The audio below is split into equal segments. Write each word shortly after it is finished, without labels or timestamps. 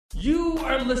You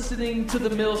are listening to the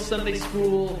Mill Sunday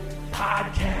School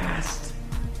podcast.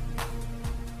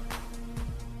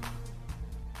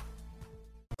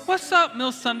 What's up,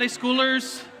 Mill Sunday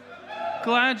Schoolers?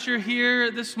 Glad you're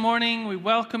here this morning. We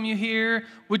welcome you here.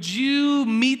 Would you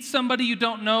meet somebody you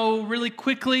don't know really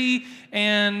quickly?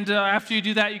 And after you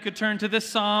do that, you could turn to this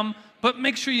psalm. But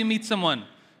make sure you meet someone.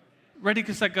 Ready,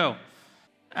 set, go.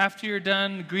 After you're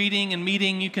done greeting and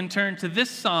meeting, you can turn to this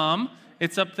psalm.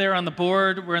 It's up there on the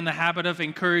board. We're in the habit of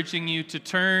encouraging you to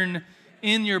turn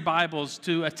in your Bibles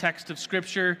to a text of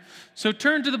Scripture. So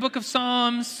turn to the book of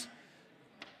Psalms,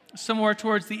 somewhere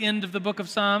towards the end of the book of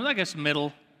Psalms, I guess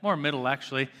middle, more middle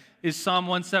actually, is Psalm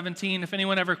 117. If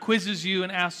anyone ever quizzes you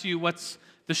and asks you what's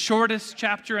the shortest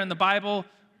chapter in the Bible,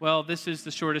 well, this is the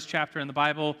shortest chapter in the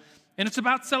Bible. And it's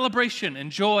about celebration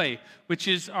and joy, which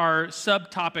is our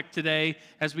subtopic today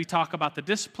as we talk about the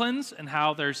disciplines and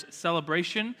how there's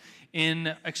celebration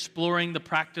in exploring the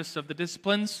practice of the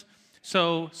disciplines.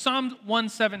 So Psalm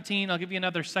 117, I'll give you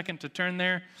another second to turn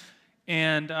there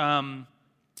and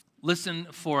listen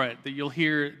for it, that you'll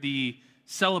hear the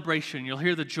celebration, you'll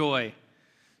hear the joy.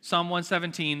 Psalm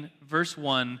 117, verse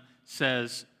 1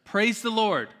 says, "Praise the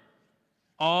Lord,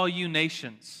 all you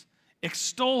nations.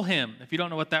 Extol him." If you don't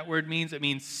know what that word means, it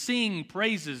means sing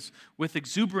praises with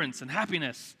exuberance and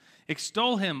happiness.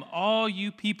 "Extol him, all you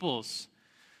peoples.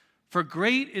 For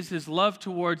great is his love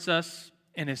towards us,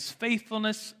 and his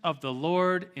faithfulness of the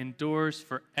Lord endures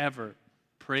forever."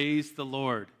 Praise the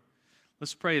Lord.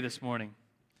 Let's pray this morning.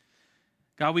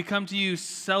 God, we come to you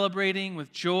celebrating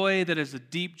with joy that is a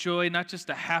deep joy, not just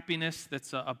a happiness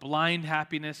that's a blind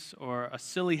happiness or a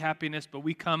silly happiness, but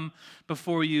we come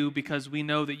before you because we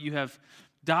know that you have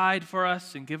died for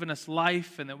us and given us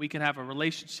life and that we can have a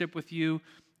relationship with you.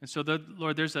 And so,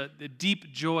 Lord, there's a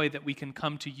deep joy that we can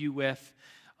come to you with.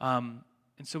 And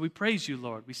so we praise you,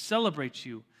 Lord. We celebrate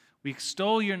you. We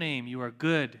extol your name. You are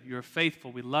good. You are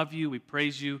faithful. We love you. We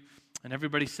praise you. And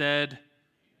everybody said,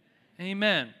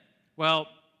 Amen. Well,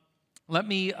 let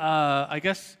me,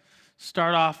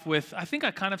 start off with, I think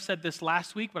I kind of said this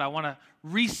last week, but I want to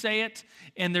re-say it.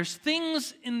 And there's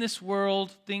things in this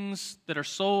world, things that are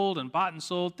sold and bought and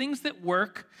sold, things that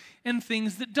work and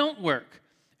things that don't work.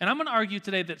 And I'm going to argue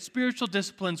today that spiritual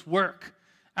disciplines work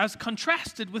as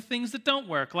contrasted with things that don't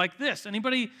work, like this.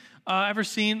 Anybody ever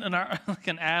seen like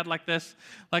an ad like this,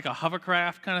 like a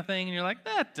hovercraft kind of thing, and you're like,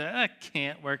 that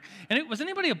can't work. And was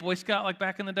anybody a Boy Scout like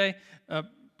back in the day,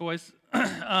 boys?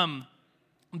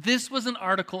 This was an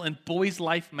article in Boys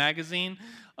Life magazine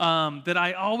that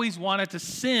I always wanted to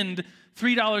send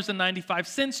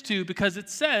 $3.95 to because it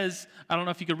says, I don't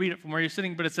know if you could read it from where you're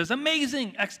sitting, but it says,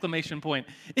 "Amazing!" exclamation point.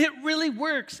 "It really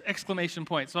works!" exclamation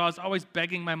point. So I was always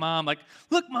begging my mom, like,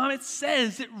 "Look, Mom, it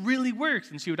says it really works."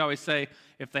 And she would always say,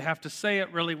 if they have to say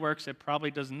it really works, it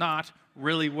probably does not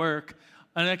really work.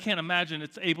 And I can't imagine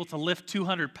it's able to lift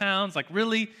 200 pounds. Like,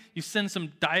 really? You send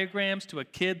some diagrams to a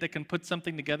kid that can put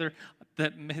something together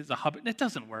that is a hub? It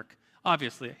doesn't work,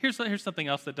 obviously. Here's something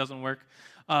else that doesn't work.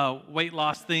 Weight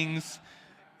loss things.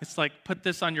 It's like, put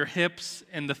this on your hips,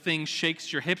 and the thing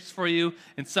shakes your hips for you,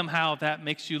 and somehow that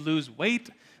makes you lose weight.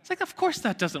 It's like, of course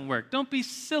that doesn't work. Don't be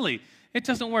silly. It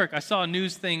doesn't work. I saw a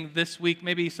news thing this week.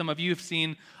 Maybe some of you have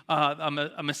seen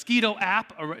a mosquito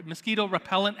app, a mosquito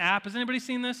repellent app. Has anybody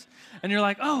seen this? And you're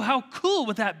like, oh, how cool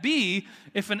would that be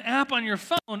if an app on your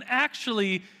phone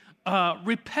actually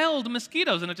repelled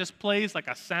mosquitoes, and it just plays like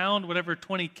a sound, whatever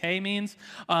 20K means,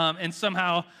 and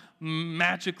somehow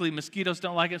magically mosquitoes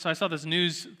don't like it. So I saw this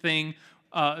news thing.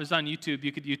 It was on YouTube.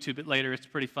 You could YouTube it later. It's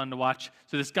pretty fun to watch.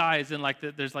 So this guy is in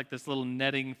there's like this little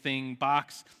netting thing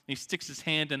box. And he sticks his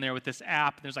hand in there with this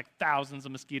app. And there's like thousands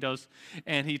of mosquitoes.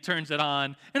 And he turns it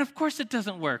on. And of course it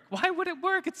doesn't work. Why would it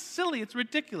work? It's silly. It's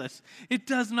ridiculous. It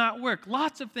does not work.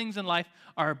 Lots of things in life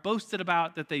are boasted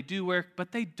about that they do work,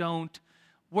 but they don't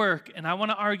work. And I want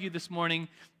to argue this morning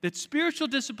that spiritual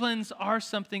disciplines are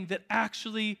something that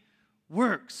actually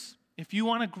works. If you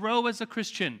want to grow as a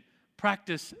Christian,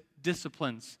 practice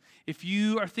disciplines. If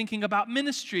you are thinking about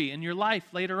ministry in your life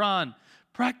later on,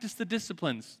 practice the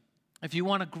disciplines. If you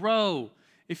want to grow,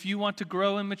 if you want to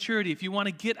grow in maturity, if you want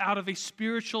to get out of a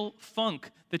spiritual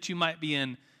funk that you might be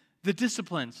in, the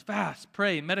disciplines, fast,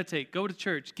 pray, meditate, go to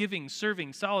church, giving,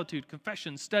 serving, solitude,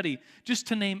 confession, study, just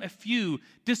to name a few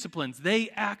disciplines, they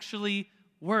actually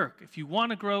work. If you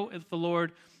want to grow with the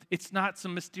Lord, it's not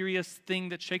some mysterious thing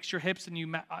that shakes your hips and you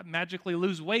magically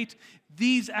lose weight.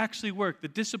 These actually work. The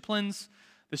disciplines,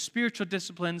 the spiritual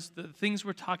disciplines, the things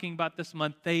we're talking about this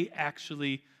month, they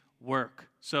actually work.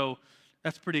 So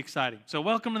That's pretty exciting. So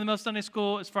welcome to the Mill Sunday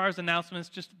School. As far as announcements,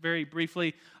 just very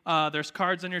briefly, there's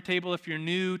cards on your table. If you're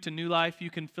new to New Life,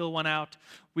 you can fill one out.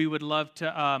 We would love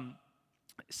to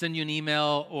send you an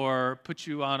email or put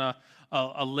you on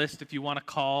a list. If you want to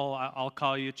call, I'll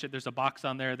call you. There's a box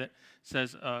on there that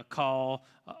says call,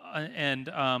 and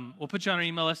we'll put you on our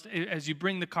email list. As you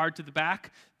bring the card to the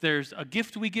back, there's a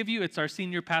gift we give you. It's our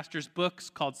senior pastor's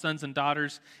books called Sons and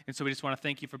Daughters, and so we just want to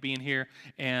thank you for being here.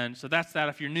 And so that's that.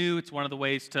 If you're new, it's one of the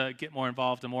ways to get more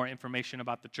involved and more information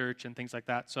about the church and things like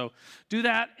that. So do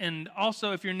that. And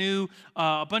also, if you're new,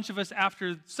 a bunch of us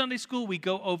after Sunday school, we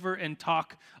go over and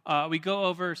talk. We go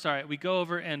over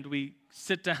and we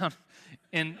sit down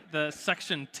in the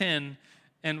section 10,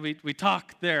 and we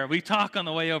talk there. We talk on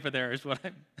the way over there is what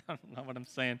I don't know what I'm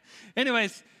saying.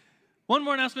 Anyways, one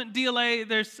more announcement,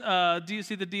 DLA. Do you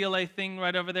see the DLA thing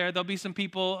right over there? There'll be some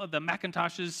people, the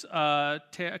McIntoshes,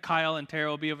 Kyle and Tara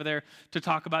will be over there to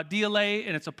talk about DLA,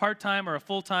 and it's a part-time or a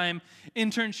full-time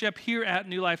internship here at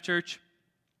New Life Church.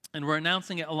 And we're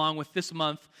announcing it along with this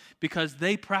month because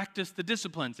they practice the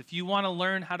disciplines. If you want to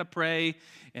learn how to pray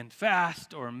and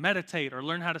fast or meditate or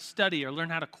learn how to study or learn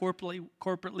how to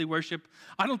corporately worship,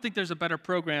 I don't think there's a better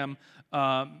program,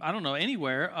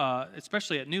 anywhere,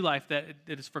 especially at New Life, that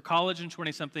is for college and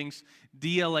 20-somethings,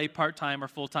 DLA part-time or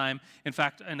full-time. In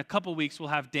fact, in a couple weeks, we'll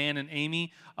have Dan and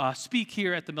Amy speak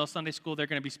here at the Mill Sunday School. They're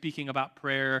going to be speaking about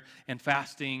prayer and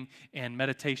fasting and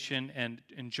meditation and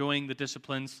enjoying the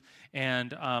disciplines.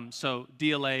 And so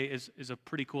DLA is a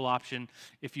pretty cool option.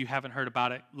 If you haven't heard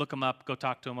about it, look them up. Go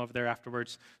talk to them over there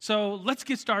afterwards. So let's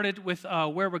get started with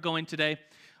where we're going today.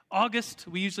 August,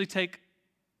 we usually take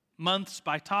months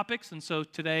by topics, and so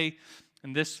today,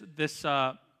 in this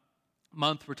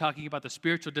month, we're talking about the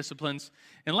spiritual disciplines.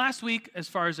 And last week, as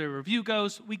far as a review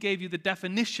goes, we gave you the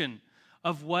definition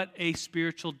of what a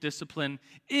spiritual discipline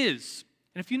is.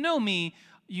 And if you know me,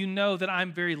 you know that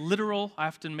I'm very literal. I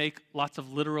often make lots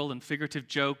of literal and figurative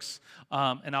jokes,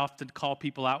 and I often call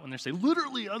people out when they say,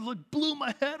 literally, I blew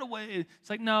my head away.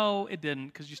 It's like, no, it didn't,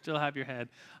 because you still have your head.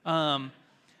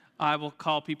 I will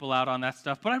call people out on that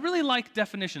stuff. But I really like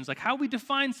definitions. Like how we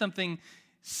define something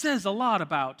says a lot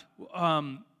about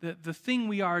the thing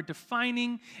we are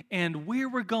defining and where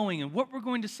we're going and what we're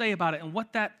going to say about it and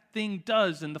what that thing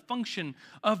does and the function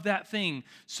of that thing.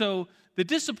 So the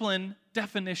discipline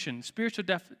definition, spiritual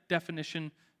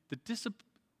definition,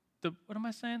 what am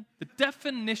I saying? The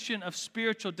definition of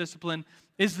spiritual discipline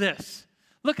is this.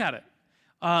 Look at it.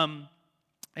 A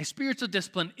spiritual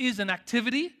discipline is an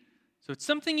activity. So it's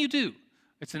something you do.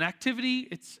 It's an activity.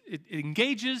 It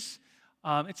engages.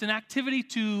 It's an activity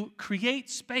to create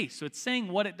space. So it's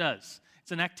saying what it does.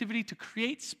 It's an activity to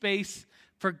create space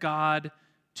for God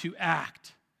to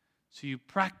act. So you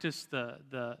practice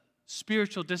the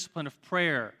spiritual discipline of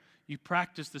prayer. You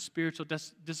practice the spiritual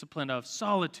discipline of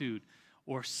solitude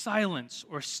or silence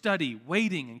or study,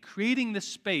 waiting and creating this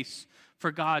space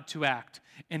for God to act.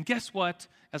 And guess what?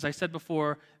 As I said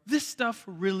before, this stuff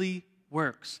really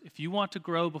works. If you want to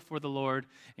grow before the Lord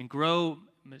and grow,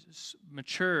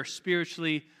 mature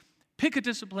spiritually, pick a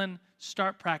discipline,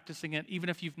 start practicing it, even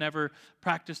if you've never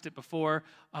practiced it before.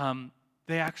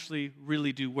 They actually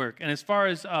really do work. And as far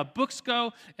as books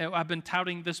go, I've been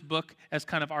touting this book as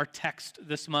kind of our text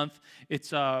this month.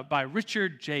 It's by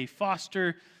Richard J.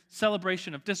 Foster,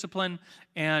 Celebration of Discipline,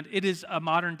 and it is a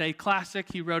modern-day classic.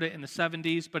 He wrote it in the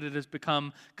 70s, but it has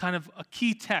become kind of a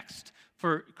key text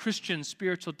for Christian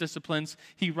spiritual disciplines.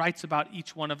 He writes about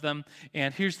each one of them,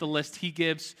 and here's the list he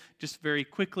gives just very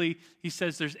quickly. He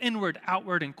says there's inward,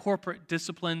 outward, and corporate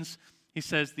disciplines. He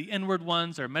says the inward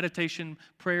ones are meditation,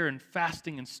 prayer, and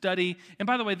fasting and study. And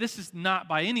by the way, this is not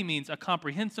by any means a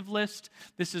comprehensive list.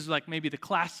 This is like maybe the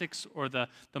classics or the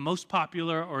most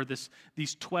popular or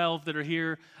these 12 that are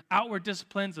here. Outward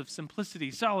disciplines of simplicity,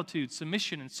 solitude,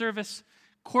 submission, and service.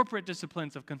 Corporate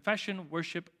disciplines of confession,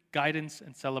 worship, guidance,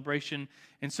 and celebration.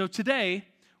 And so today,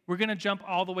 we're going to jump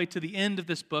all the way to the end of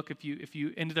this book. If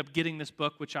you ended up getting this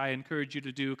book, which I encouraged you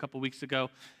to do a couple weeks ago,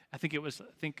 I think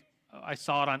I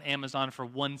saw it on Amazon for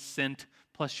 1 cent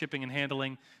plus shipping and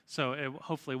handling, so it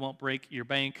hopefully won't break your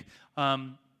bank.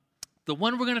 The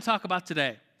one we're going to talk about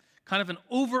today, kind of an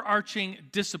overarching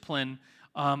discipline.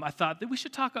 I thought that we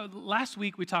should talk. Last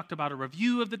week we talked about a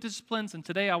review of the disciplines, and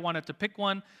today I wanted to pick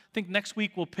one. I think next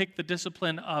week we'll pick the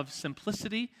discipline of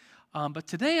simplicity. But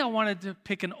today I wanted to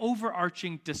pick an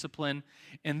overarching discipline,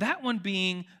 and that one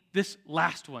being this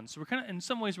last one. So in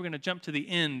some ways, we're going to jump to the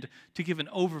end to give an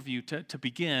overview to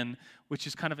begin, which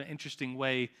is kind of an interesting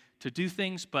way to do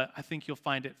things, but I think you'll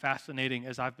find it fascinating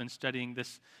as I've been studying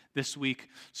this week.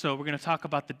 So we're going to talk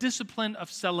about the discipline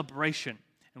of celebration.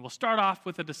 And we'll start off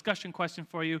with a discussion question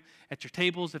for you at your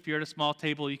tables. If you're at a small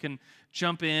table, you can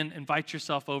jump in, invite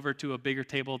yourself over to a bigger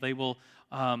table. They will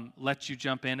let you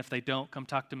jump in. If they don't, come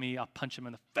talk to me. I'll punch them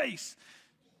in the face.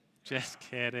 Just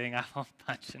kidding. I won't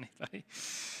punch anybody.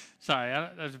 Sorry,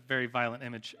 that's a very violent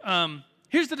image.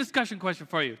 Here's the discussion question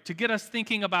for you to get us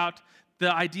thinking about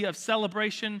the idea of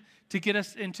celebration, to get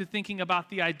us into thinking about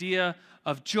the idea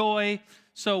of joy.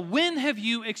 So when have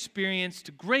you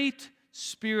experienced great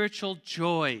spiritual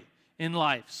joy in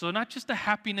life? So not just a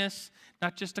happiness,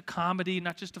 not just a comedy,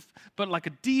 but like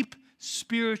a deep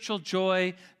spiritual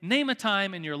joy. Name a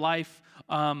time in your life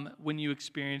when you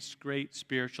experienced great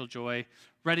spiritual joy.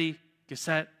 Ready, get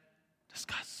set,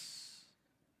 discuss.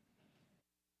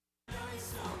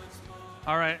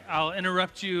 All right, I'll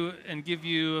interrupt you and give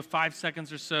you 5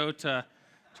 seconds or so to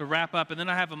wrap up, and then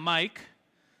I have a mic.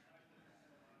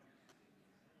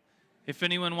 If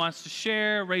anyone wants to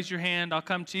share, raise your hand. I'll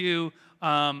come to you.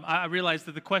 I realize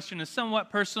that the question is somewhat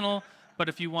personal, but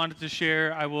if you wanted to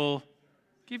share, I will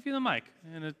give you the mic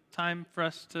and a time for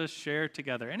us to share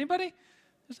together. Anybody?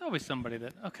 There's always somebody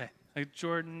that, okay. Like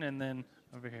Jordan and then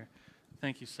over here.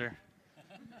 Thank you, sir.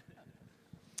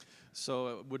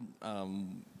 So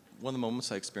one of the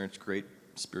moments I experienced great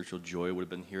spiritual joy would have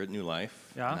been here at New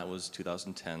Life. Yeah. And that was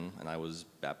 2010, and I was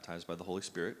baptized by the Holy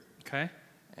Spirit. Okay.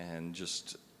 And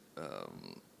just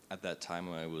at that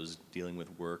time, I was dealing with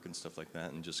work and stuff like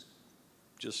that, and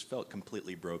just felt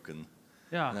completely broken.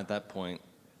 Yeah. And at that point,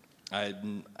 I'd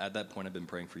been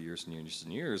praying for years and years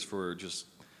and years for just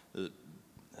the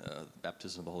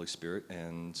baptism of the Holy Spirit,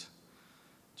 and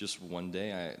just one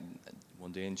day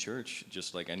in church,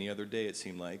 just like any other day, it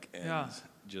seemed like, and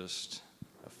just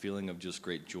a feeling of just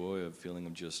great joy, a feeling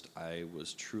of just I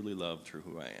was truly loved for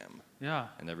who I am. Yeah.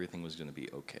 And everything was going to be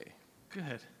okay.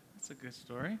 Good. That's a good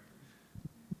story.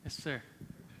 Yes, sir.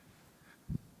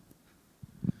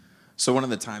 So one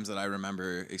of the times that I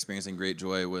remember experiencing great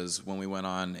joy was when we went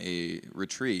on a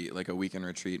retreat, like a weekend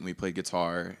retreat, and we played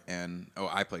guitar,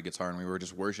 I played guitar, and we were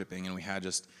just worshiping, and we had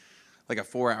just like a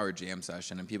 4-hour jam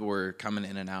session, and people were coming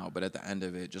in and out, but at the end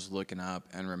of it, just looking up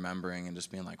and remembering and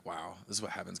just being like, wow, this is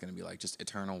what heaven's going to be like, just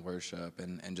eternal worship,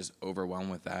 and just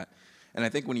overwhelmed with that. And I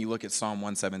think when you look at Psalm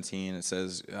 117, it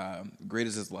says, great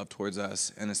is his love towards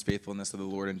us, and his faithfulness of the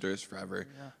Lord endures forever.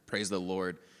 Yeah. Praise the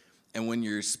Lord. And when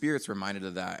your spirit's reminded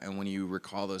of that, and when you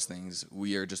recall those things,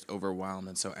 we are just overwhelmed.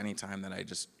 And so anytime that I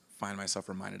just find myself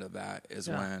reminded of that is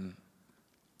when,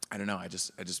 I don't know, I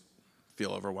just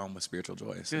feel overwhelmed with spiritual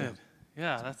joy. So. Good.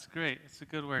 Yeah, that's great. It's a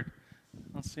good word.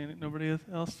 I don't see nobody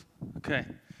else? Okay.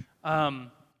 I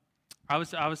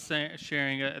was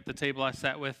sharing at the table I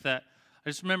sat with that I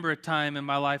just remember a time in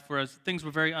my life where things were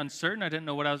very uncertain. I didn't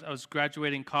know what I was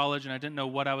graduating college, and I didn't know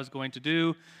what I was going to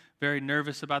do. Very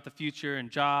nervous about the future and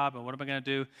job and what am I going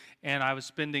to do. And I was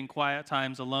spending quiet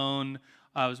times alone.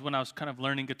 It was when I was kind of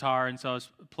learning guitar, and so I was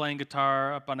playing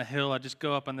guitar up on a hill. I'd just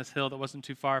go up on this hill that wasn't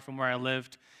too far from where I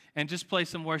lived and just play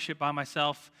some worship by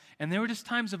myself. And there were just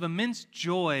times of immense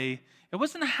joy. It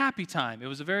wasn't a happy time. It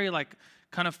was a very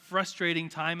kind of frustrating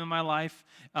time in my life.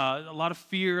 A lot of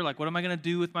fear, like what am I going to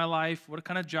do with my life? What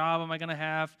kind of job am I going to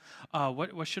have?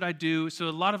 What should I do? So a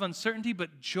lot of uncertainty,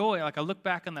 but joy. Like I look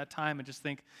back on that time and just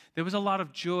think there was a lot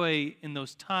of joy in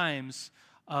those times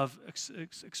of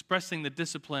expressing the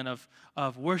discipline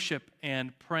of worship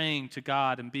and praying to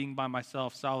God and being by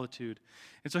myself, solitude.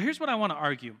 And so here's what I want to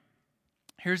argue.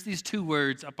 Here's these 2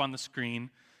 words up on the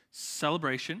screen,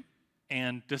 celebration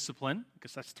and discipline. I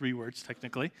guess that's 3 words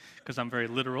technically, because I'm very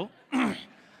literal.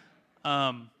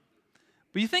 But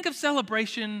you think of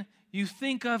celebration, you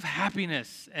think of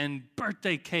happiness and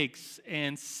birthday cakes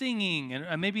and singing,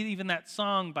 and maybe even that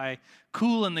song by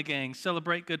Kool and the Gang,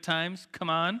 Celebrate Good Times.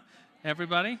 Come on,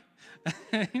 everybody.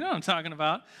 You know what I'm talking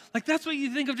about. Like that's what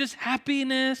you think of, just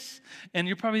happiness, and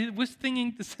you're probably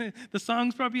thinking the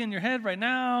song's probably in your head right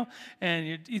now,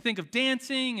 and you think of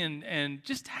dancing and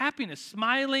just happiness,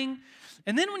 smiling.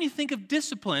 And then when you think of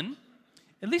discipline,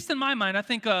 at least in my mind, I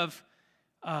think of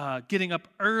getting up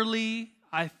early.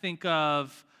 I think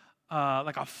of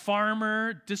like a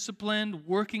farmer, disciplined,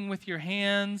 working with your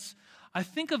hands. I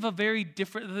think of a very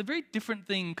different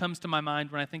thing comes to my mind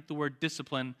when I think the word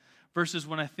discipline versus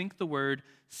when I think the word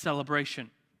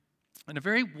celebration. And a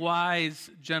very wise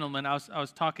gentleman, I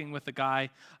was talking with a guy,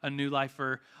 a New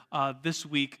Lifer, this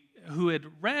week, who had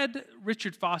read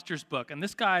Richard Foster's book. And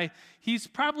this guy, he's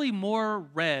probably more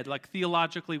read, like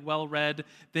theologically well-read,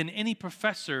 than any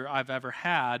professor I've ever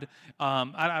had.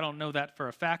 I don't know that for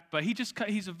a fact, but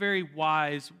he's a very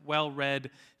wise,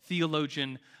 well-read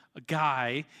theologian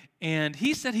guy. And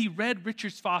he said he read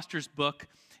Richard Foster's book,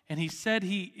 and he said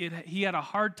he had a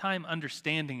hard time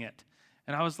understanding it.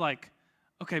 And I was like,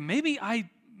 okay, maybe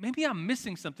I'm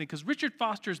missing something, because Richard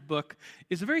Foster's book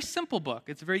is a very simple book.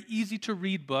 It's a very easy to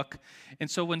read book. And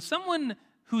so when someone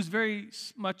who's very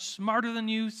much smarter than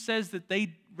you says that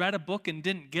they read a book and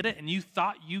didn't get it, and you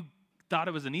thought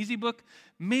it was an easy book,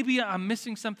 maybe I'm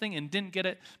missing something and didn't get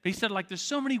it. But he said, like, there's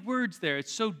so many words there.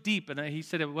 It's so deep. And he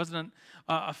said it wasn't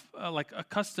like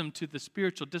accustomed to the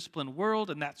spiritual discipline world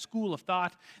and that school of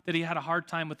thought, that he had a hard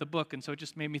time with the book. And so it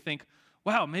just made me think,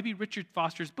 wow, maybe Richard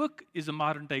Foster's book is a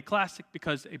modern day classic,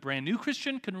 because a brand new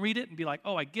Christian can read it and be like,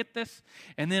 oh, I get this.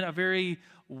 And then a very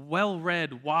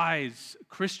well-read, wise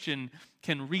Christian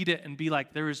can read it and be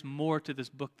like, there is more to this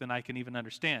book than I can even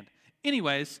understand.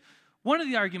 Anyways, one of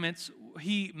the arguments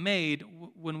he made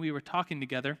when we were talking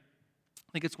together,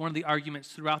 I think it's one of the arguments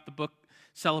throughout the book,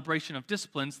 Celebration of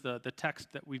Disciplines, the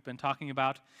text that we've been talking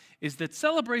about, is that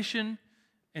celebration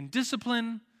and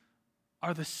discipline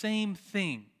are the same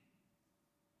thing.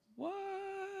 What?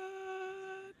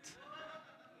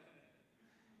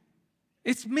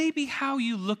 It's maybe how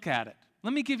you look at it.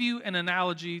 Let me give you an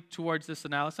analogy towards this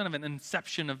analysis, kind of an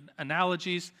inception of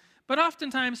analogies. But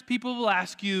oftentimes people will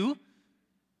ask you,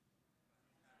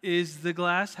 is the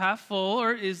glass half full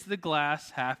or is the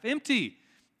glass half empty?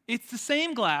 It's the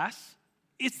same glass.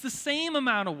 It's the same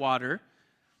amount of water.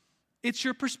 It's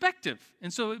your perspective.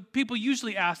 And so people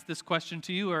usually ask this question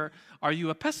to you, are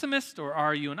you a pessimist or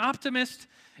are you an optimist?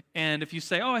 And if you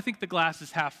say, oh, I think the glass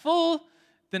is half full,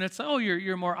 then it's, oh,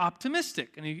 you're more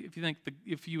optimistic. And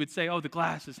if you would say, oh, the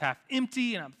glass is half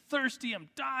empty and I'm thirsty, I'm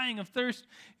dying of thirst,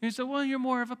 you say, well, you're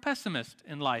more of a pessimist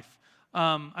in life.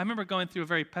 I remember going through a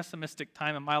very pessimistic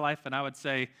time in my life, and I would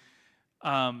say,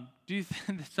 someone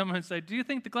would say, do you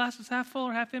think the glass is half full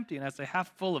or half empty? And I'd say,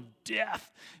 half full of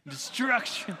death,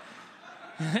 destruction,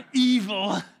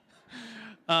 evil.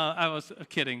 I was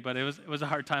kidding, but it was a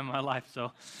hard time in my life,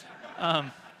 so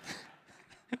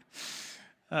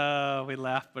we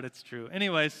laugh, but it's true.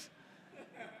 Anyways,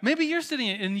 maybe you're sitting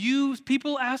and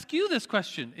people ask you this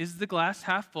question, is the glass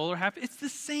half full or half? It's the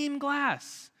same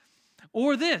glass.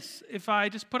 Or this, if I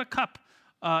just put a cup,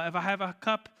 if I have a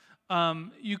cup,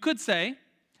 you could say,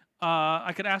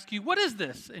 I could ask you, what is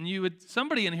this? And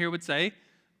somebody in here would say,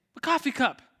 a coffee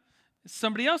cup.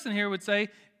 Somebody else in here would say,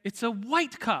 it's a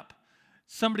white cup.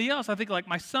 Somebody else, I think like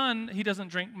my son, he doesn't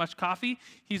drink much coffee.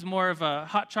 He's more of a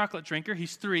hot chocolate drinker.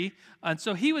 He's 3. And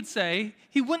so he wouldn't say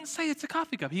it's a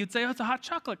coffee cup. He would say, oh, it's a hot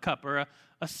chocolate cup or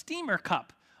a steamer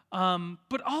cup.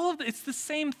 But all of it's the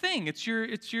same thing. It's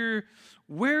your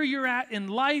where you're at in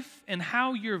life and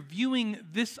how you're viewing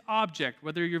this object,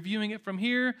 whether you're viewing it from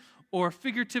here or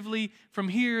figuratively from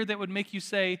here, that would make you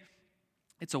say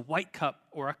it's a white cup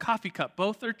or a coffee cup.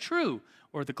 Both are true,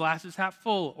 or the glass is half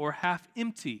full or half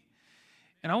empty.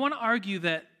 And I want to argue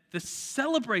that the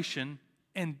celebration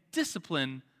and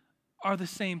discipline are the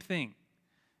same thing.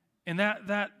 And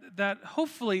that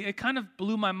hopefully, it kind of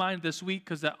blew my mind this week,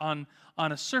 because on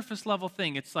a surface level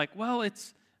thing, it's like, well,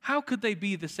 how could they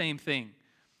be the same thing?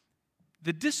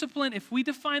 The discipline, if we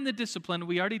define the discipline,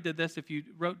 we already did this. If you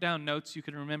wrote down notes, you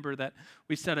can remember that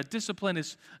we said a discipline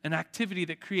is an activity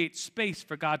that creates space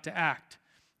for God to act.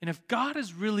 And if God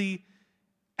is really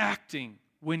acting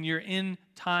when you're in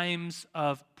times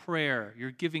of prayer,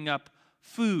 you're giving up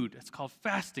food, it's called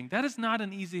fasting. That is not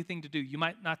an easy thing to do. You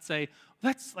might not say,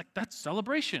 that's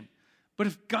celebration. But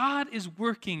if God is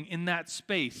working in that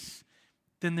space,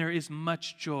 then there is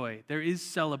much joy. There is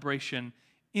celebration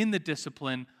in the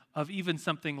discipline of even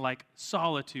something like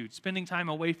solitude, spending time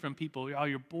away from people.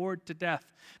 You're bored to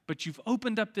death, but you've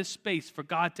opened up this space for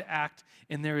God to act,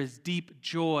 and there is deep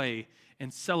joy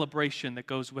and celebration that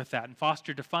goes with that. And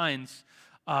Foster defines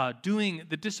doing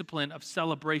the discipline of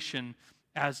celebration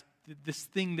as this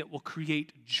thing that will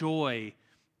create joy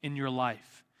in your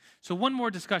life. So one more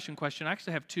discussion question. I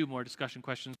actually have 2 more discussion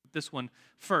questions. This one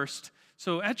first.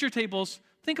 So at your tables,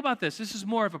 think about this. This is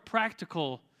more of a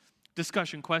practical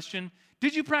discussion question.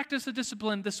 Did you practice a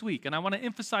discipline this week? And I want to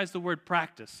emphasize the word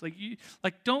practice.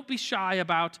 Don't be shy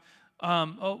about,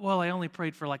 I only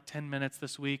prayed for like 10 minutes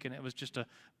this week and it was just a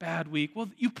bad week. Well,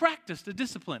 you practiced a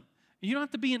discipline. You don't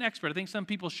have to be an expert. I think some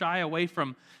people shy away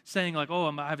from saying like,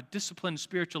 I have a disciplined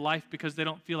spiritual life, because they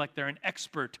don't feel like they're an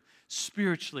expert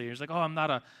spiritually. It's like, I'm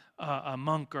not a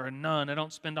monk or a nun. I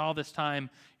don't spend all this time,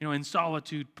 in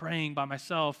solitude praying by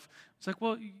myself. It's like,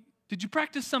 well, did you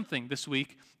practice something this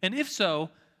week? And if so,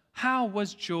 how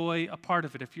was joy a part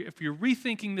of it? If you're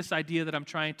rethinking this idea that I'm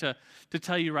trying to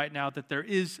tell you right now, that there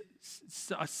is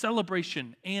a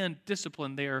celebration and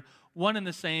discipline. They are one and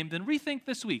the same. Then rethink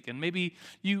this week, and maybe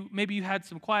you had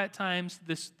some quiet times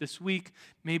this week.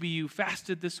 Maybe you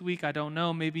fasted this week. I don't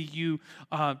know. Maybe you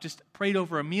just prayed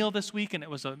over a meal this week, and it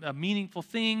was a meaningful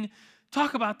thing.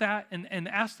 Talk about that and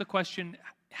ask the question,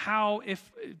 how,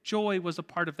 if joy was a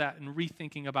part of that, and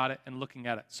rethinking about it and looking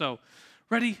at it. So,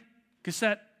 ready, get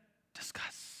set,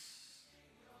 discuss.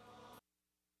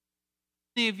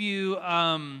 Many of you,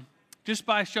 just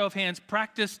by show of hands,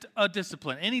 practiced a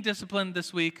discipline? Any discipline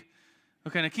this week?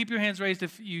 Okay, now keep your hands raised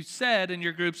if you said in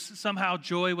your groups somehow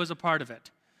joy was a part of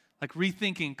it. Like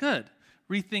rethinking, good.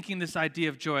 Rethinking this idea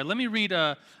of joy. Let me read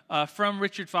from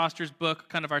Richard Foster's book,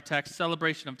 kind of our text,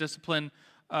 Celebration of Discipline.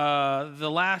 The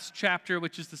last chapter,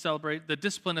 which is the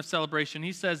discipline of celebration.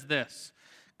 He says this,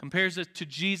 compares it to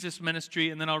Jesus' ministry,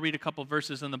 and then I'll read a couple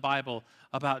verses in the Bible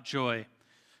about joy.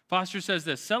 Foster says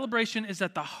this, celebration is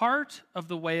at the heart of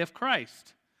the way of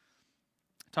Christ.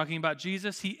 Talking about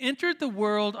Jesus, he entered the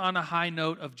world on a high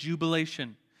note of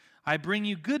jubilation. I bring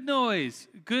you good news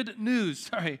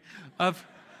of,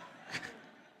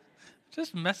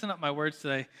 just messing up my words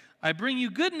today. I bring you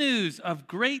good news of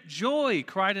great joy,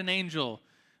 cried an angel,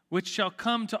 which shall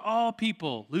come to all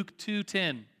people, Luke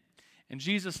 2:10. And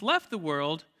Jesus left the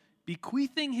world,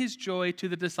 bequeathing his joy to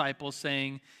the disciples,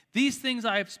 saying, these things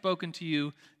I have spoken to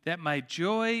you, that my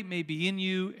joy may be in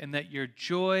you, and that your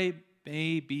joy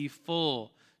may be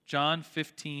full. John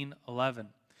 15:11.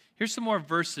 Here's some more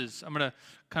verses. I'm going to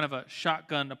kind of a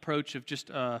shotgun approach of just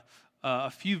a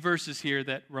few verses here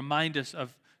that remind us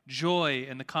of joy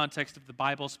in the context of the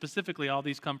Bible. Specifically, all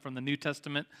these come from the New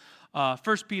Testament. 1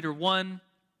 Peter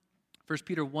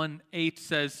 1:8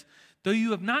 says, though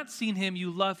you have not seen him, you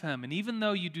love him. And even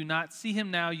though you do not see him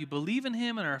now, you believe in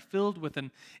him and are filled with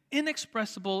an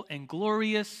inexpressible and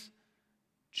glorious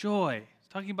joy. It's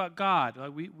talking about God.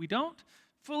 We don't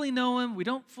fully know him. We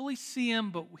don't fully see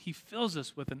him, but he fills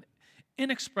us with an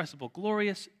inexpressible,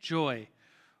 glorious joy.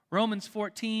 Romans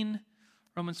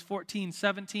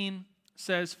 14:17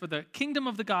 says, for the kingdom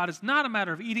of the God is not a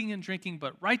matter of eating and drinking,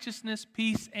 but righteousness,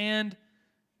 peace, and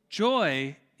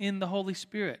joy in the Holy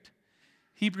Spirit.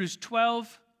 Hebrews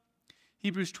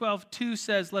 12:2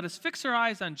 says, let us fix our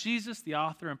eyes on Jesus, the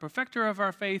author and perfecter of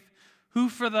our faith, who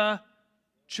for the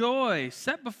joy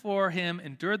set before him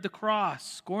endured the cross,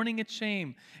 scorning its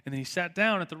shame, and then he sat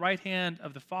down at the right hand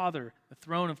of the Father, the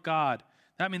throne of God.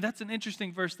 That's an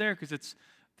interesting verse there, because it's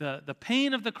the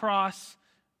pain of the cross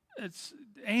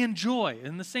and joy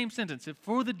in the same sentence.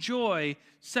 For the joy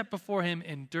set before him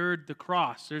endured the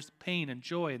cross. There's pain and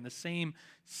joy in the same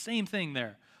thing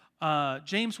there.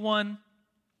 James 1,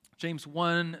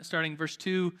 starting verse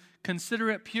 2, consider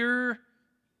it pure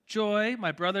joy,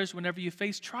 my brothers, whenever you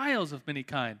face trials of many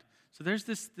kind. So there's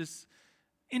this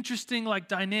interesting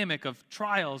dynamic of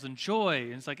trials and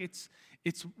joy. And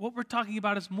it's what we're talking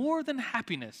about is more than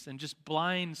happiness and just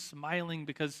blind smiling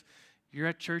because you're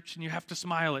at church and you have to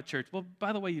smile at church. Well,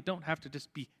 by the way, you don't have to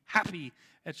just be happy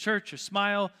at church or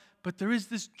smile, but there is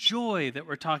this joy that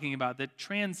we're talking about that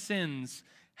transcends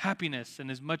happiness and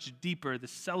is much deeper, the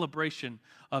celebration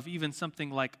of even something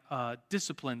like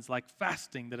disciplines like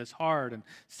fasting that is hard, and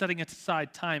setting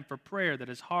aside time for prayer that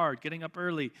is hard, getting up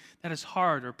early that is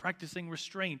hard, or practicing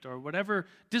restraint, or whatever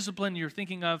discipline you're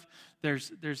thinking of.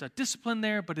 There's a discipline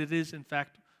there, but it is in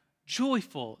fact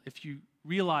joyful if you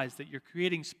realize that you're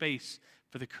creating space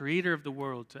for the creator of the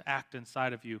world to act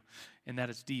inside of you, and that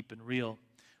is deep and real.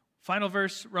 Final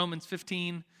verse, Romans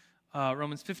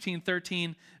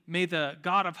 15:13, may the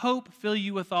God of hope fill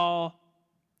you with all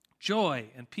joy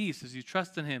and peace as you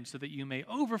trust in him, so that you may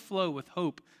overflow with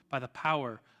hope by the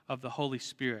power of the Holy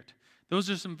Spirit. Those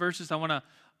are some verses I want to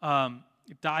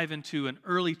dive into an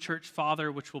early church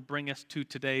father, which will bring us to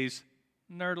today's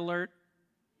Nerd Alert.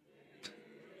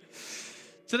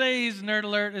 Today's Nerd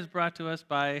Alert is brought to us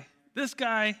by this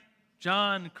guy,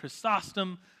 John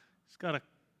Chrysostom. He's got a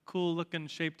cool-looking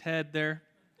shaped head there.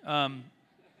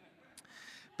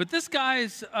 But this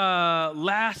guy's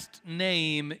last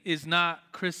name is not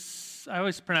I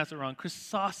always pronounce it wrong,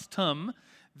 Chrysostom.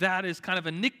 That is kind of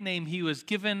a nickname he was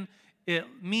given. It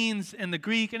means in the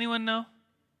Greek, anyone know?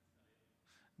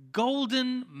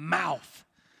 Golden mouth.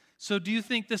 So do you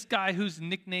think this guy whose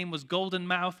nickname was Golden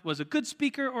Mouth was a good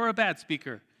speaker or a bad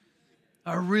speaker?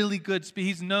 A really good speaker.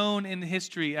 He's known in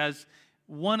history as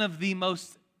one of the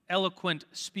most eloquent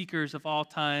speakers of all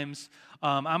times.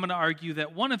 I'm going to argue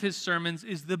that one of his sermons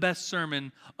is the best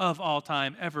sermon of all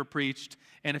time ever preached.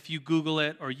 And if you Google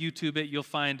it or YouTube it, you'll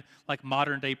find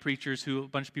modern day preachers who a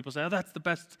bunch of people say, oh, that's the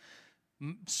best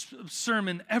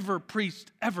sermon ever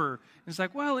preached ever. And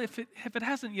it's well, if it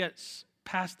hasn't yet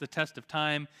passed the test of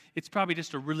time. It's probably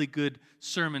just a really good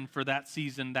sermon for that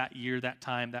season, that year, that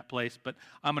time, that place. But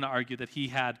I'm going to argue that he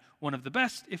had one of the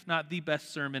best, if not the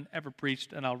best sermon ever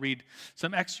preached. And I'll read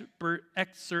some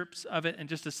excerpts of it in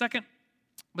just a second.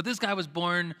 But this guy was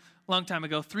born a long time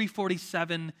ago,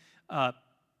 347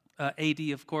 AD,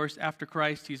 of course, after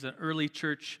Christ. He's an early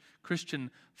church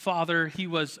Christian father. He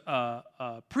was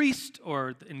a priest,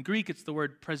 or in Greek it's the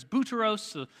word presbyteros.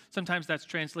 So sometimes that's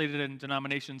translated in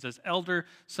denominations as elder.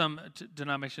 Some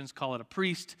denominations call it a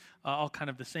priest, all kind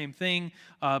of the same thing.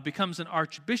 Becomes an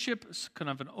archbishop, kind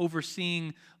of an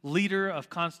overseeing leader of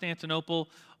Constantinople,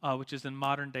 which is in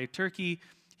modern-day Turkey.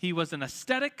 He was an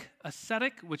ascetic,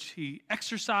 which he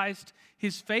exercised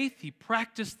his faith. He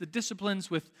practiced the disciplines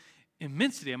with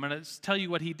immensity. I'm going to tell you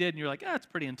what he did, and you're like, it's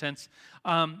pretty intense.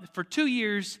 For 2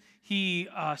 years, he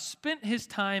spent his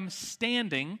time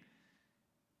standing.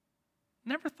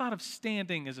 Never thought of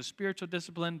standing as a spiritual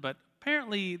discipline, but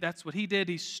apparently that's what he did.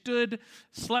 He stood,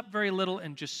 slept very little,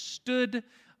 and just stood.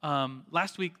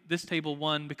 Last week, this table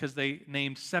won because they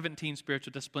named 17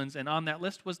 spiritual disciplines, and on that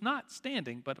list was not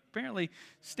standing, but apparently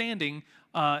standing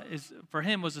for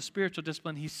him was a spiritual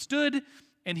discipline. He stood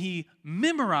and he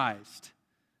memorized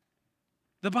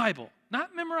the Bible.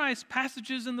 Not memorized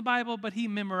passages in the Bible, but he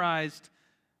memorized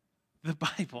the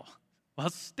Bible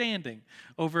while standing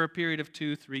over a period of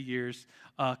 2-3 years,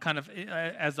 kind of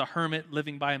as a hermit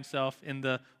living by himself in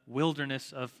the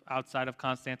wilderness of outside of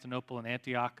Constantinople and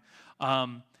Antioch.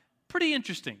 Pretty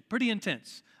interesting, pretty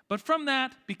intense. But from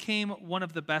that became one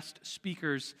of the best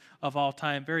speakers of all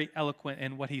time, very eloquent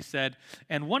in what he said.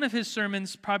 And one of his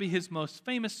sermons, probably his most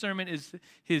famous sermon, is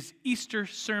his Easter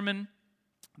sermon,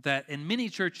 that in many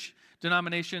church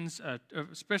denominations,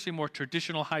 especially more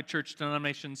traditional high church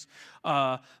denominations,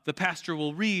 the pastor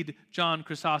will read John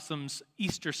Chrysostom's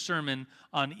Easter sermon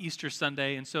on Easter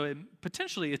Sunday. And so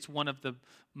potentially it's one of the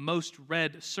most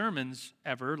read sermons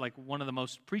ever, like one of the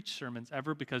most preached sermons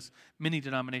ever, because many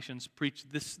denominations preach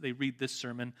this, they read this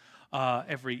sermon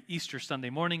every Easter Sunday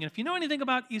morning. And if you know anything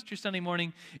about Easter Sunday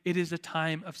morning, it is a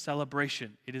time of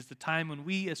celebration. It is the time when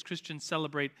we as Christians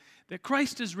celebrate that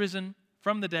Christ is risen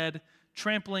from the dead,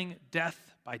 trampling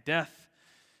death by death,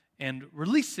 and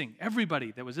releasing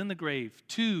everybody that was in the grave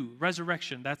to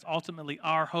resurrection. That's ultimately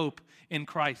our hope in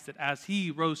Christ, that as he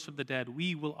rose from the dead,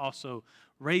 we will also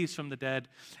raise from the dead.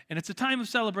 And it's a time of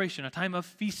celebration, a time of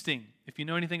feasting. If you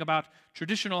know anything about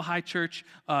traditional high church,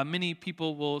 many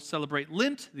people will celebrate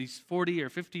Lent, these 40 or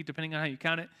 50, depending on how you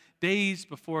count it, days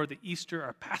before the Easter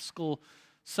or Paschal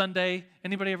Sunday.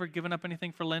 Anybody ever given up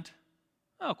anything for Lent?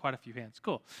 Oh, quite a few hands.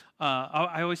 Cool.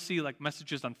 I always see like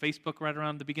messages on Facebook right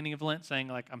around the beginning of Lent saying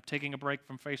like, I'm taking a break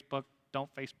from Facebook. Don't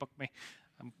Facebook me.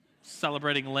 I'm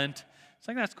celebrating Lent. It's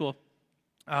like, that's cool.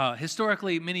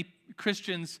 Historically, many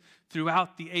Christians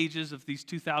throughout the ages of these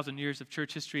 2,000 years of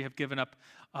church history have given up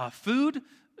food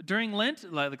during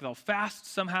Lent. Like they'll fast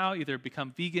somehow, either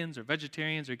become vegans or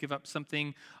vegetarians or give up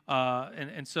something.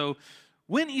 And so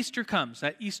when Easter comes,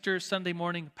 that Easter Sunday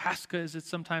morning, Pascha as it's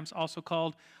sometimes also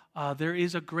called, there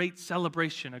is a great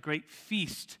celebration, a great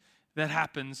feast that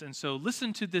happens. And so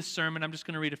listen to this sermon. I'm just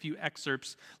going to read a few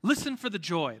excerpts. Listen for the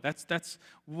joy. That's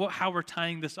how we're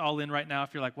tying this all in right now.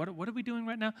 If you're like, what are we doing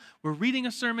right now? We're reading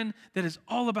a sermon that is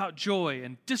all about joy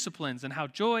and disciplines and how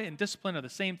joy and discipline are the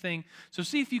same thing. So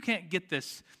see if you can't get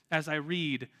this as I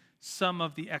read some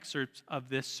of the excerpts of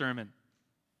this sermon.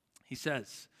 He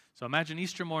says, so imagine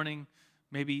Easter morning.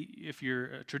 Maybe if you're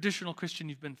a traditional Christian,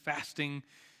 you've been fasting,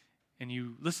 and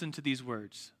you listen to these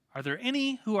words. Are there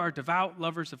any who are devout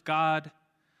lovers of God?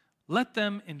 Let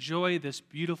them enjoy this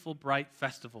beautiful, bright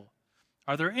festival.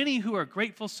 Are there any who are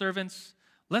grateful servants?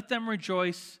 Let them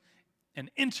rejoice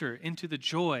and enter into the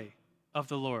joy of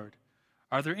the Lord.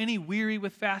 Are there any weary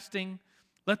with fasting?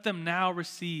 Let them now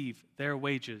receive their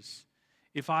wages.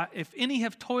 If any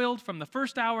have toiled from the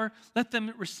first hour, let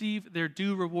them receive their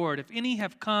due reward. If any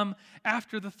have come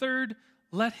after the third,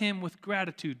 let him with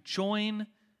gratitude join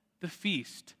the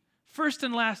feast. First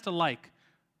and last alike,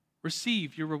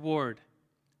 receive your reward.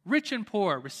 Rich and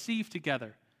poor, receive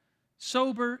together.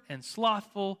 Sober and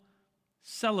slothful,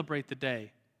 celebrate the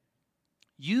day.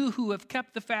 You who have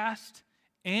kept the fast,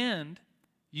 and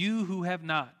you who have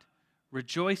not,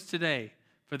 rejoice today,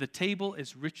 for the table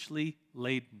is richly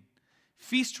laden.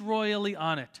 Feast royally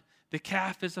on it. The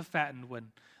calf is a fattened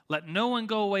one. Let no one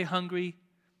go away hungry.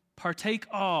 Partake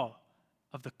all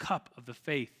of the cup of the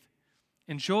faith.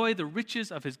 Enjoy the riches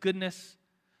of his goodness.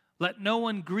 Let no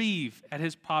one grieve at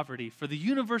his poverty, for the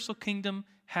universal kingdom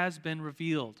has been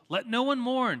revealed. Let no one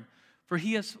mourn, for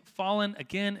he has fallen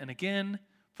again and again,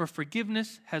 for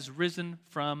forgiveness has risen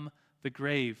from the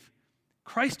grave.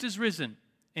 Christ is risen.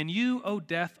 and you, O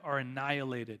death, are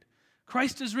annihilated.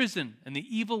 Christ is risen, and the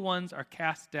evil ones are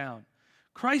cast down.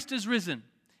 Christ is risen,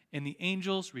 and the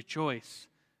angels rejoice.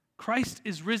 Christ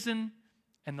is risen,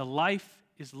 and the life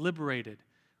is liberated.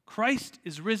 Christ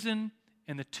is risen,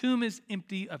 and the tomb is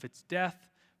empty of its death.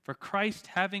 For Christ,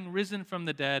 having risen from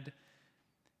the dead,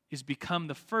 is become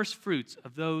the first fruits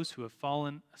of those who have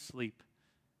fallen asleep.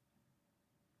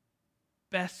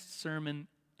 Best sermon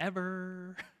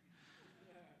ever.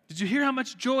 Did you hear how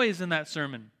much joy is in that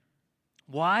sermon?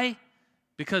 Why?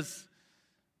 Because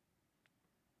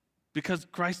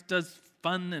Christ does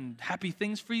fun and happy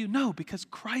things for you? No, because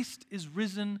Christ is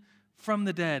risen from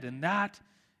the dead, and that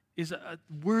is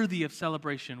worthy of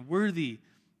celebration, worthy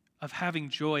of having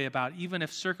joy about. Even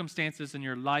if circumstances in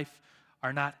your life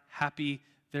are not happy,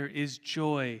 there is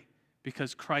joy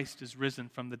because Christ is risen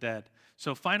from the dead.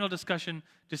 So final discussion,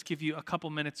 just give you a couple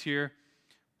minutes here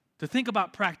to think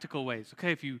about practical ways.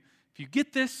 Okay, if you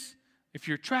get this, if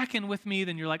you're tracking with me,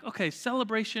 then you're like, okay,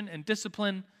 celebration and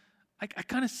discipline, I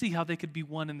kind of see how they could be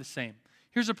one and the same.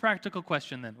 Here's a practical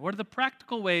question then. What are the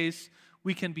practical ways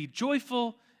we can be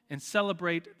joyful and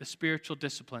celebrate the spiritual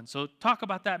discipline? So talk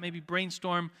about that, maybe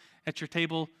brainstorm at your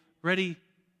table. Ready,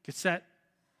 get set,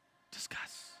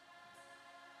 discuss.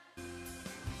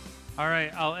 All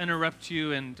right, I'll interrupt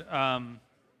you. And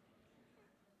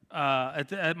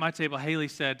at my table, Haley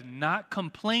said, not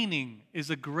complaining is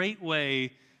a great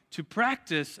way to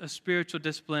practice a spiritual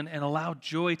discipline and allow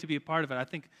joy to be a part of it. I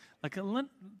think,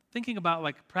 thinking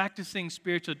about practicing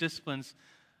spiritual disciplines,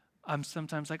 I'm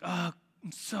sometimes like, oh,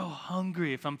 I'm so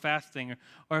hungry if I'm fasting,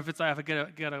 or if I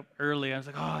get up early, I was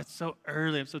like, oh, it's so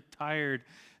early, I'm so tired.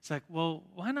 It's like, well,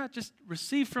 why not just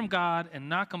receive from God and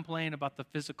not complain about the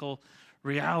physical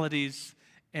realities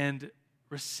and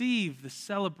receive the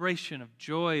celebration of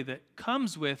joy that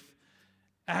comes with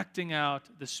acting out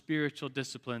the spiritual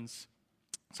disciplines.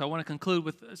 So I want to conclude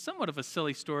with somewhat of a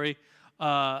silly story.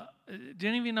 Did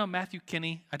any of you know Matthew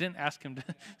Kinney? I didn't ask him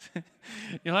to.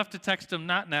 You'll have to text him,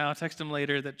 not now, text him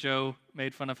later that Joe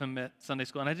made fun of him at Sunday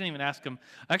school. And I didn't even ask him.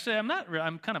 Actually,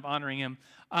 I'm kind of honoring him.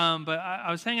 But I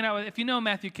was hanging out with, if you know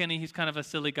Matthew Kinney, he's kind of a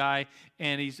silly guy.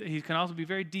 And he can also be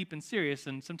very deep and serious.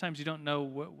 And sometimes you don't know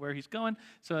where he's going.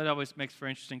 So it always makes for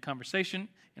interesting conversation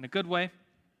in a good way.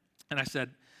 And I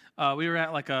said, we were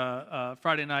at a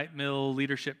Friday night Mill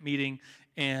leadership meeting,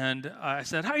 and I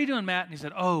said, how are you doing, Matt? And he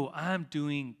said, oh, I'm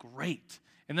doing great.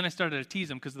 And then I started to tease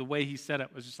him because the way he said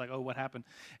it was just like, oh, what happened?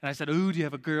 And I said, ooh, do you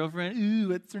have a girlfriend? Ooh,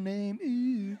 what's her name?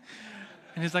 Ooh.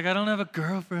 And he's like, I don't have a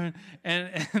girlfriend,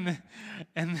 and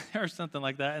or something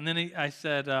like that. And then I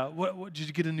said, what did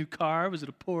you get a new car? Was it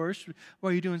a Porsche?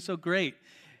 Why are you doing so great?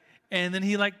 And then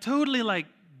he totally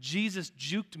Jesus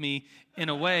juked me in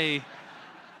a way.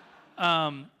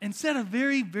 And said a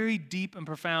very, very deep and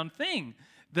profound thing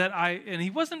and he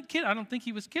wasn't kidding. I don't think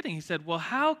he was kidding. He said, well,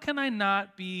 how can I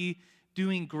not be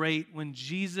doing great when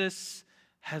Jesus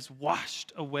has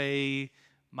washed away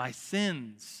my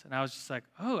sins? And I was just like,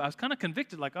 oh, I was kind of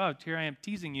convicted, oh, here I am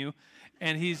teasing you.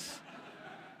 And he's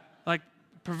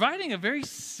providing a very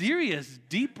serious,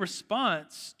 deep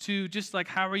response to just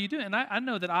how are you doing? And I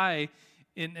know that I,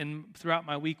 throughout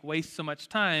my week, waste so much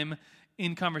time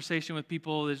in conversation with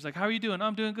people. It's how are you doing? Oh,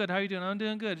 I'm doing good. How are you doing? I'm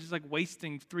doing good. Just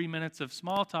wasting 3 minutes of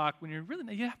small talk when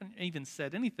you haven't even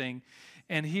said anything.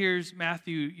 And here's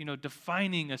Matthew,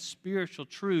 defining a spiritual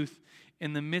truth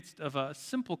in the midst of a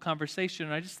simple conversation.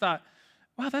 And I just thought,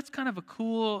 wow, that's kind of a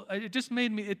cool, it just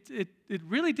made me, it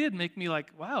really did make me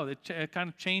wow, it kind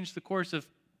of changed the course of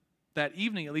that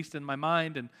evening, at least in my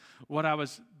mind, and what I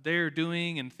was there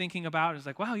doing and thinking about. It's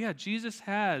wow, yeah, Jesus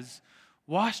has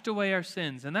washed away our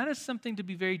sins. And that is something to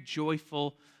be very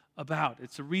joyful about.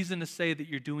 It's a reason to say that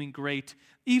you're doing great,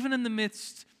 even in the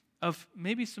midst of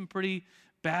maybe some pretty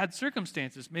bad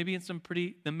circumstances, maybe in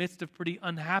the midst of pretty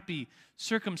unhappy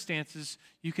circumstances.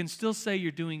 You can still say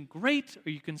you're doing great, or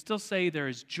you can still say there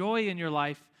is joy in your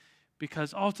life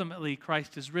because ultimately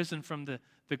Christ is risen from the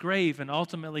grave, and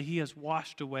ultimately he has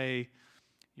washed away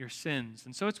your sins.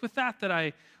 And so it's with that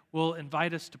I will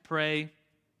invite us to pray.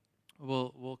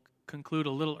 We'll conclude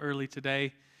a little early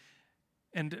today,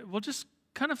 and we'll just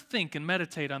kind of think and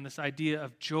meditate on this idea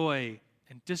of joy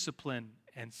and discipline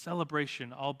and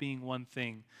celebration all being one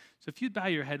thing. So if you'd bow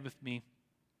your head with me.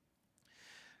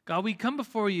 God, we come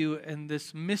before you in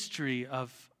this mystery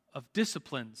of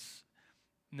disciplines,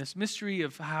 in this mystery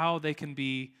of how they can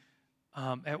be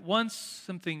at once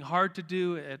something hard to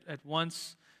do, at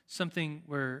once something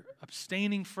we're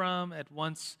abstaining from, at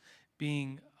once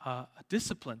being a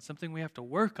discipline, something we have to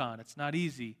work on. It's not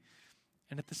easy.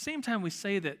 And at the same time, we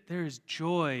say that there is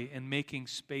joy in making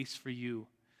space for you.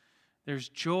 There's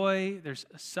joy, there's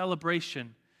a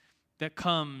celebration that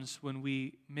comes when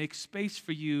we make space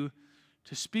for you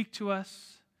to speak to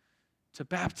us, to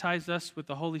baptize us with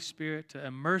the Holy Spirit, to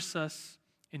immerse us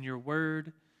in your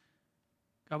word.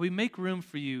 God, we make room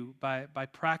for you by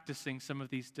practicing some of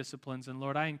these disciplines. And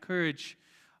Lord, I encourage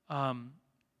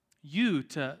you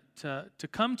to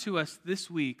come to us this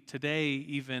week, today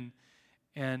even,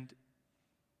 and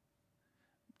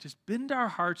just bend our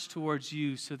hearts towards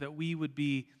you so that we would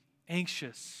be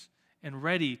anxious and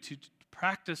ready to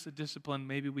practice a discipline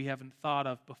maybe we haven't thought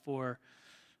of before,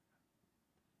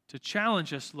 to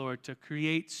challenge us, Lord, to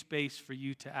create space for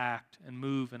you to act and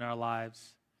move in our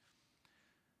lives.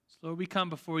 So, Lord, we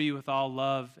come before you with all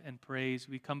love and praise.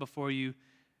 We come before you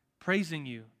praising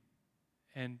you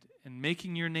and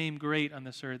making your name great on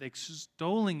this earth,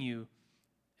 extolling you,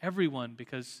 everyone,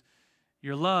 because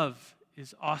your love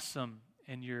is awesome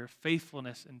and your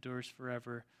faithfulness endures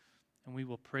forever, and we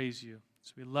will praise you.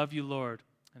 So we love you, Lord.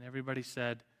 And everybody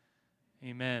said,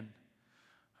 amen.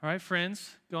 All right,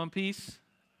 friends, go in peace.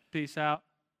 Peace out.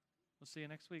 We'll see you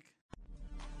next week.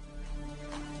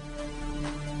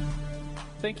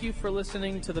 Thank you for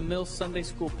listening to the Mills Sunday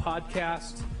School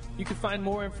podcast. You can find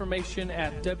more information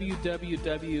at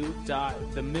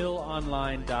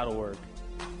www.themillonline.org.